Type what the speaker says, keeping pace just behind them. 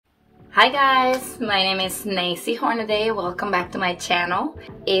Hi guys, my name is Nacy Hornaday. Welcome back to my channel.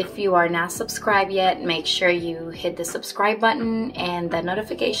 If you are not subscribed yet, make sure you hit the subscribe button and the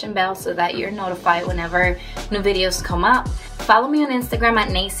notification bell so that you're notified whenever new videos come up. Follow me on Instagram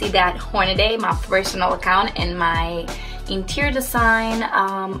at nacy.hornaday, my personal account, and my interior design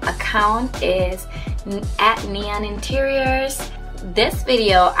account is at Neon Interiors. This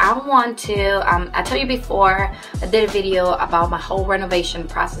video, I want to, I told you before, I did a video about my whole renovation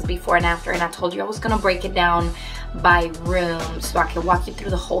process before and after, and I told you I was going to break it down by room so I can walk you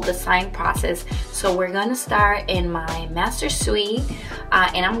through the whole design process. So we're going to start in my master suite,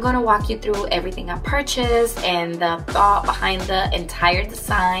 and I'm going to walk you through everything I purchased and the thought behind the entire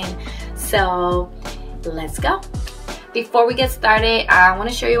design. So let's go. Before we get started, I want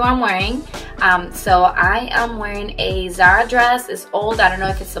to show you what I'm wearing. So I am wearing a Zara dress. It's old. I don't know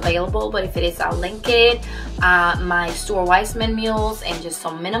if it's available, but if it is, I'll link it. My Stuart Weitzman mules and just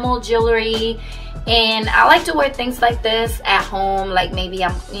some minimal jewelry. And I like to wear things like this at home. Like maybe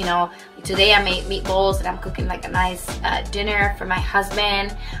I'm, today I made meatballs and I'm cooking like a nice dinner for my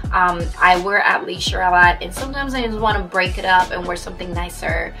husband. I wear athleisure a lot, and sometimes I just want to break it up and wear something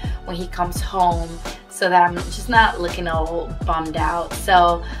nicer when he comes home, so that I'm just not looking all bummed out.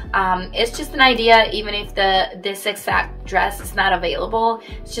 So it's just an idea, even if this exact dress is not available.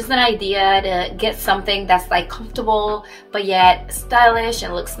 It's just an idea to get something that's like comfortable but yet stylish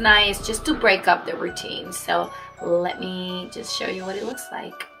and looks nice, just to break up the routine. So let me just show you what it looks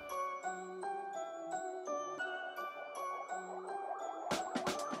like.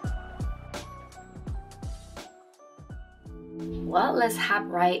 Well, let's hop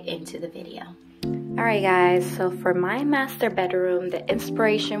right into the video. Alright guys, so for my master bedroom, the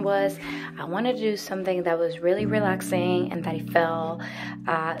inspiration was I wanted to do something that was really relaxing and that it felt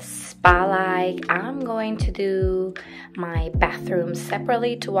spa-like. I'm going to do my bathroom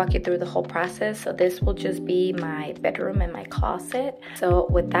separately to walk you through the whole process. So this will just be my bedroom and my closet. So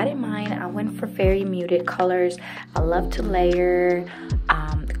with that in mind, I went for very muted colors. I love to layer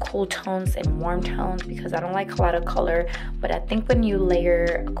cool tones and warm tones because I don't like a lot of color, but I think when you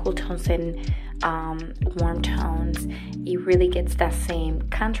layer cool tones and warm tones, it really gets that same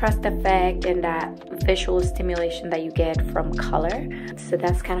contrast effect and that visual stimulation that you get from color. So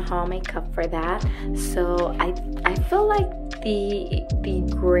that's kind of how I make up for that. So I feel like the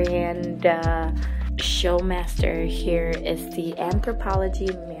grand showmaster here is the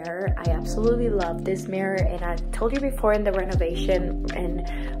Anthropologie mirror. I absolutely love this mirror, and I told you before in the renovation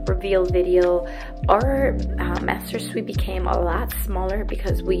and reveal video, our master suite became a lot smaller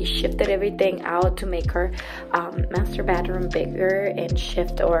because we shifted everything out to make our master bedroom bigger and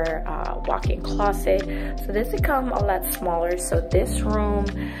shift our walk-in closet. So this become a lot smaller. So this room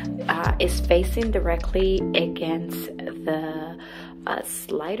is facing directly against the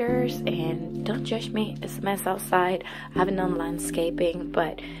sliders, and don't judge me, it's a mess outside. I haven't done landscaping,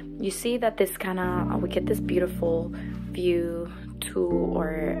 but you see that this kind of we get this beautiful view to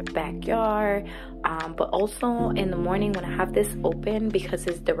our backyard, but also in the morning when I have this open, because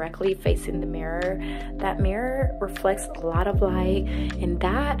it's directly facing the mirror, that mirror reflects a lot of light, and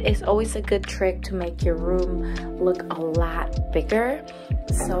that is always a good trick to make your room look a lot bigger.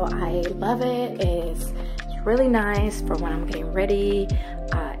 So I love it. It's really nice for when I'm getting ready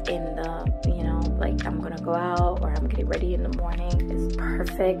in the, like I'm gonna go out or I'm getting ready in the morning. It's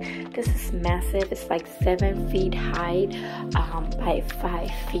perfect. This is massive. It's like 7 feet high by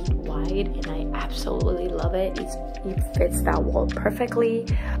 5 feet wide, and I absolutely love it. It fits that wall perfectly.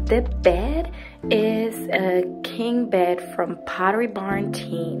 The bed is a king bed from Pottery Barn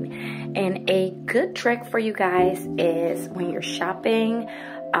Teen, and a good trick for you guys is when you're shopping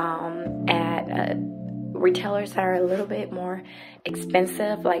at retailers that are a little bit more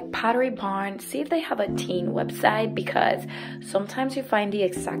expensive, like Pottery Barn, see if they have a teen website, because sometimes you find the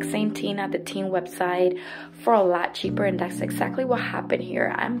exact same teen at the teen website for a lot cheaper, and that's exactly what happened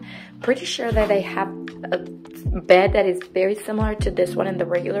here. I'm pretty sure that they have a bed that is very similar to this one in the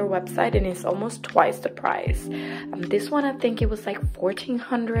regular website, and it's almost twice the price. This one, I think it was like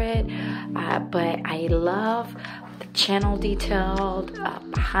 $1,400, but I love the channel detailed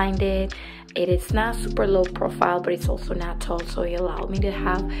behind it. It is not super low profile, but it's also not tall, so it allowed me to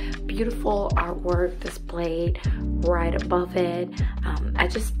have beautiful artwork displayed right above it. I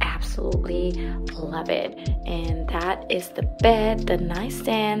just absolutely love it. And that is the bed. The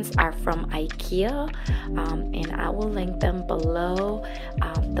nightstands are from IKEA, and I will link them below.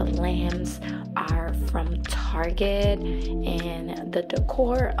 The lamps are from Target, and the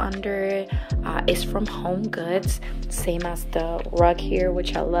decor under is from Home Goods, same as the rug here,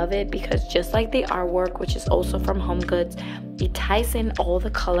 which I love it because just like the artwork, which is also from Home Goods, it ties in all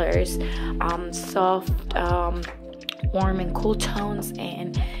the colors, soft, warm and cool tones,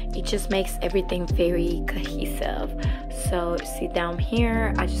 and it just makes everything very cohesive. So see down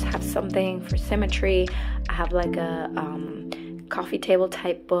here, I just have something for symmetry. I have like a coffee table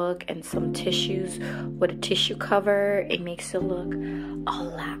type book and some tissues with a tissue cover. It makes it look a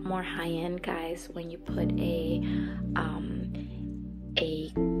lot more high-end, guys, when you put a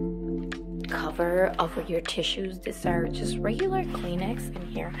cover over your tissues. These are just regular Kleenex in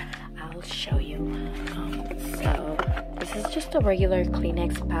here. I'll show you. So this is just a regular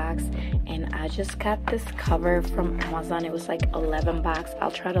Kleenex box, and I just got this cover from Amazon. It was like 11 bucks.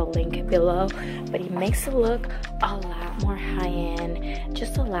 I'll try to link it below, but it makes it look a lot more high-end,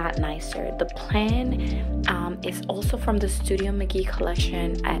 just a lot nicer. The plan is also from the Studio McGee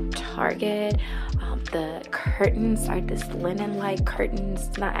collection at Target. The curtains are this linen-like curtains.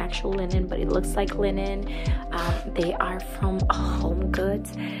 It's not actual linen, but it looks like linen. They are from Home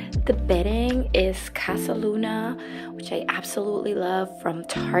Goods. The bedding is Casa Luna, which I absolutely love, from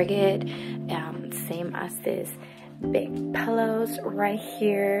Target. Same as this big pillows right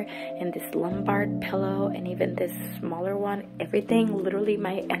here, and this Lombard pillow, and even this smaller one. Everything, literally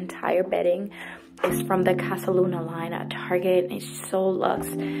my entire bedding, is from the Casa Luna line at Target. It's so luxe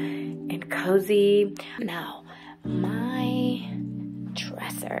and cozy. Now, my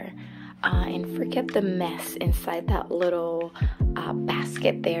dresser, and forget the mess inside that little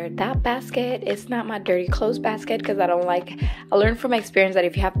basket there. That basket is not my dirty clothes basket, because I learned from experience that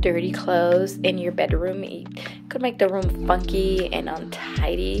if you have dirty clothes in your bedroom, it could make the room funky and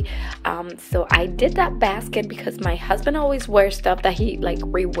untidy. So I did that basket because my husband always wears stuff that he like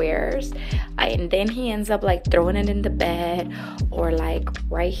rewears, and then he ends up like throwing it in the bed or like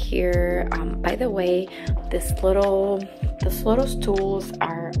right here. By the way, these little stools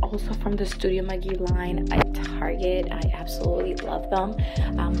are also from the Studio McGee line at Target. I absolutely love them,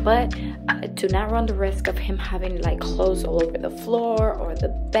 but do not run the risk of him having like clothes all over the floor or the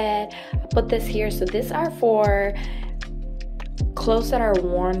bed. I put this here, so these are for clothes that are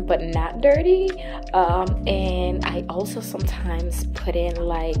worn but not dirty, and I also sometimes put in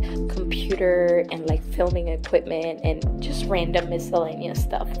like computer and like filming equipment and just random miscellaneous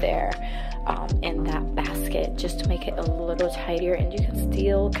stuff there in that basket, just to make it a little tidier, and you can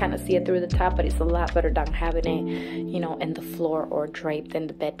still kind of see it through the top, but it's a lot better than having it, you know, in the floor or draped in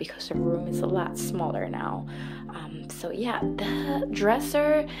the bed, because the room is a lot smaller now. So yeah, the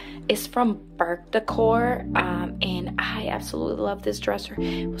dresser is from Burke Decor, and I absolutely love this dresser.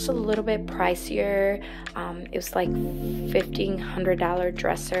 It was a little bit pricier. It was like $1,500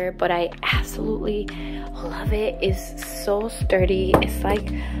 dresser, but I absolutely love it. It's so sturdy. It's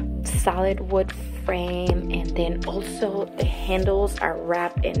like solid wood frame, and then also the handles are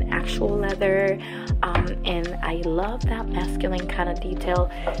wrapped in actual leather, and I love that masculine kind of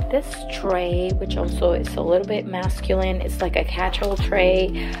detail. This tray, which also is a little bit masculine, it's like a catch-all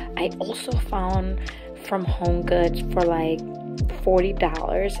tray. I also found from Home Goods for like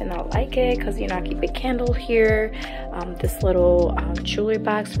 $40, and I like it because, you know, I keep a candle here. This little jewelry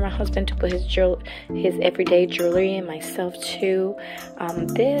box for my husband to put his everyday jewelry, and myself too.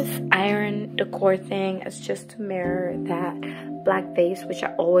 This iron decor thing is just to mirror that black vase, which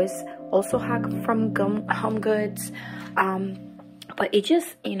I always also have from Home Goods. But it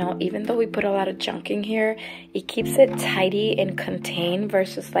just, you know, even though we put a lot of junk in here, it keeps it tidy and contained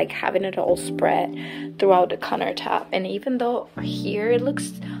versus like having it all spread throughout the countertop. And even though here it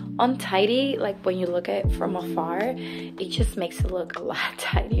looks untidy, like when you look at it from afar, it just makes it look a lot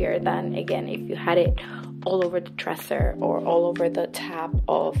tidier than, again, if you had it all over the dresser or all over the top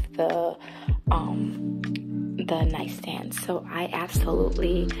of the nightstand. So I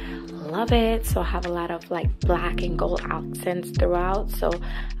absolutely love it. So I have a lot of like black and gold accents throughout, so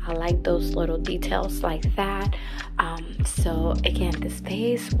I like those little details like that. So again, this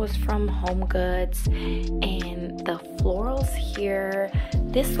vase was from Home Goods, and the florals here,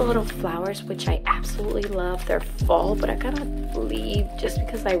 these little flowers, which I absolutely love, they're fall, but I gotta leave just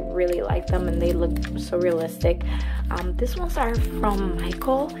because I really like them and they look so realistic. These ones are from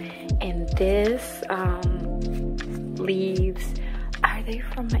Michael, and this leaves are they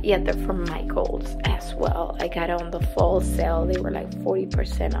from, yeah, they're from Michael's as well. I got it on the fall sale. They were like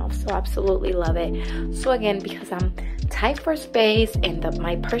 40% off, so absolutely love it. So again, because I'm tight for space and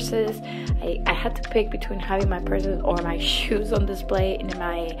my purses, I had to pick between having my purses or my shoes on display in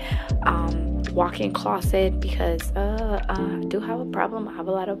my walk-in closet, because I do have a problem. I have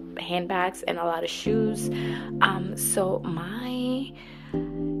a lot of handbags and a lot of shoes. So my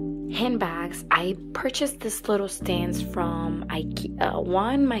handbags, I purchased this little stands from IKEA.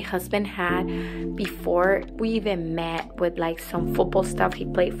 One my husband had before we even met, with like some football stuff. He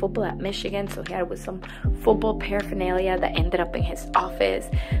played football at Michigan, so he had it with some football paraphernalia that ended up in his office.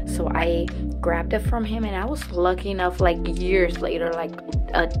 So I grabbed it from him, and I was lucky enough, like years later, like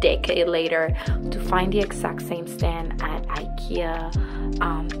a decade later, to find the exact same stand at IKEA.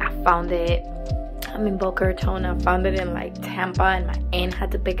 I found it, I'm in Boca Raton. I found it in like Tampa, and my aunt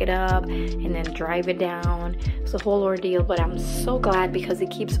had to pick it up and then drive it down. It's a whole ordeal, but I'm so glad because it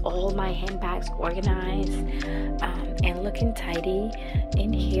keeps all my handbags organized and looking tidy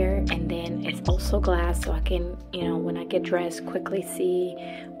in here. And then it's also glass, so I can, you know, when I get dressed, quickly see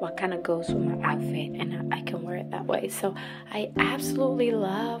what kind of goes with my outfit, and I can wear it that way. So I absolutely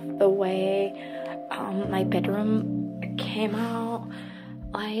love the way my bedroom came out.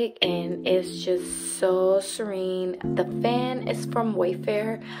 Like, and it's just so serene. The fan is from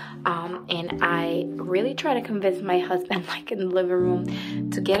Wayfair, and I really try to convince my husband, like in the living room,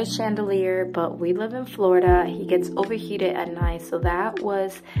 to get a chandelier, but we live in Florida. He gets overheated at night, so that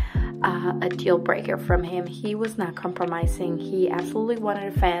was a deal breaker from him. He was not compromising. He absolutely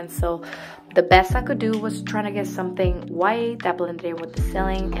wanted a fan, so the best I could do was trying to get something white that blended in with the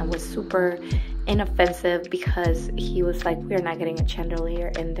ceiling and was super inoffensive, because he was like, we're not getting a chandelier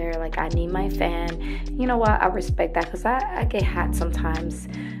in there, like I need my fan. You know what, I respect that, because I get hot sometimes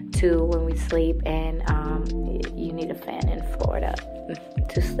too when we sleep, and you need a fan in Florida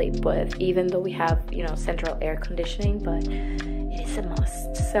to sleep with, even though we have, you know, central air conditioning, but it is a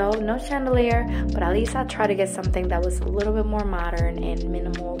must. So no chandelier, but at least I try to get something that was a little bit more modern and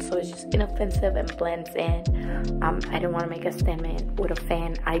minimal, so it's just inoffensive and blends in. I didn't want to make a statement with a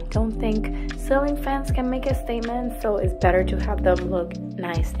fan. I don't think ceiling fans can make a statement, so it's better to have them look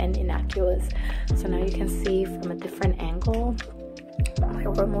nice and innocuous. So now you can see from a different angle what my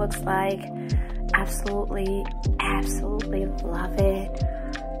room looks like. Absolutely love it.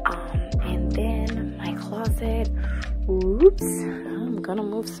 And then my closet, oops, I'm gonna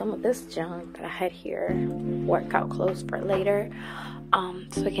move some of this junk that I had here, workout clothes for later.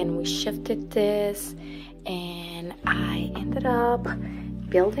 So again, we shifted this, and I ended up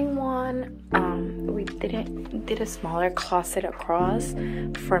building one. We did a smaller closet across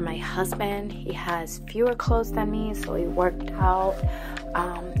for my husband. He has fewer clothes than me, so it worked out.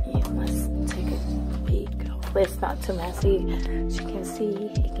 Yeah, let's take a peek. Hopefully it's not too messy. As you can see,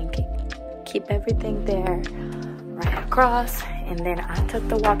 he can keep everything there right across. And then I took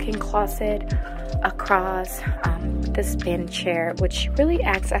the walk-in closet across, the spin chair, which really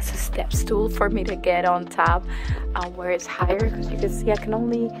acts as a step stool for me to get on top, where it's higher, because you can see I can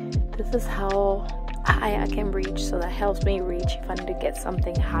only, this is how high I can reach, so that helps me reach if I need to get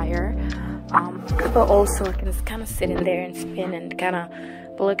something higher. But also I can just kind of sit in there and spin and kind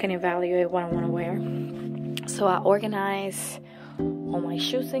of look and evaluate what I want to wear. So I organize all my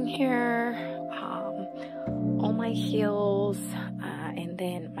shoes in here, all my heels, and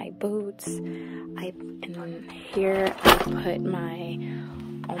then my boots. And here I put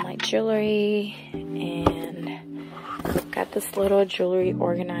all my jewelry, and I've got this little jewelry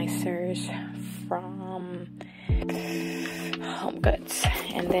organizers from Home Goods,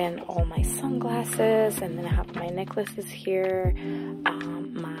 and then all my sunglasses, and then I have my necklaces here,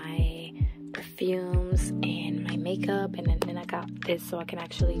 my perfumes, and my makeup, and then I got this so I can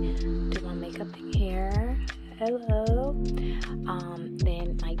actually do my makeup in here. Hello.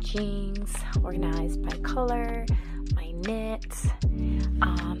 Then my jeans organized by color, my knits,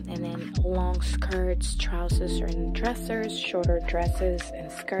 and then long skirts, trousers, and dressers, shorter dresses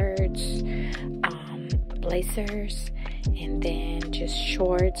and skirts, blazers, and then just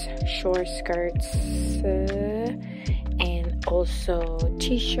shorts, short skirts, and also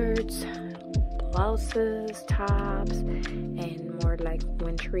t-shirts, blouses, tops, and more like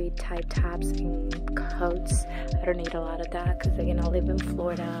wintry type tops and coats. I don't need a lot of that because again, I live in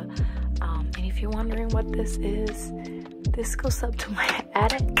Florida. And if you're wondering what this is, this goes up to my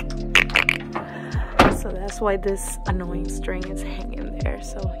attic, so that's why this annoying string is hanging there.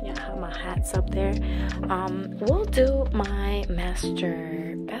 So yeah, my hat's up there. We'll do my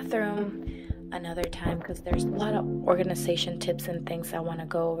master bathroom another time because there's a lot of organization tips and things I want to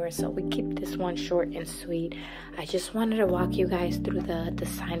go over, so we keep this one short and sweet. I just wanted to walk you guys through the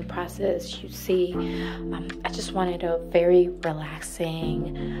design process. You see, I just wanted a very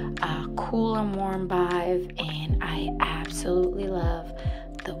relaxing, cool and warm vibe, and I absolutely love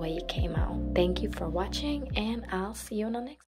the way it came out. Thank you for watching, and I'll see you in the next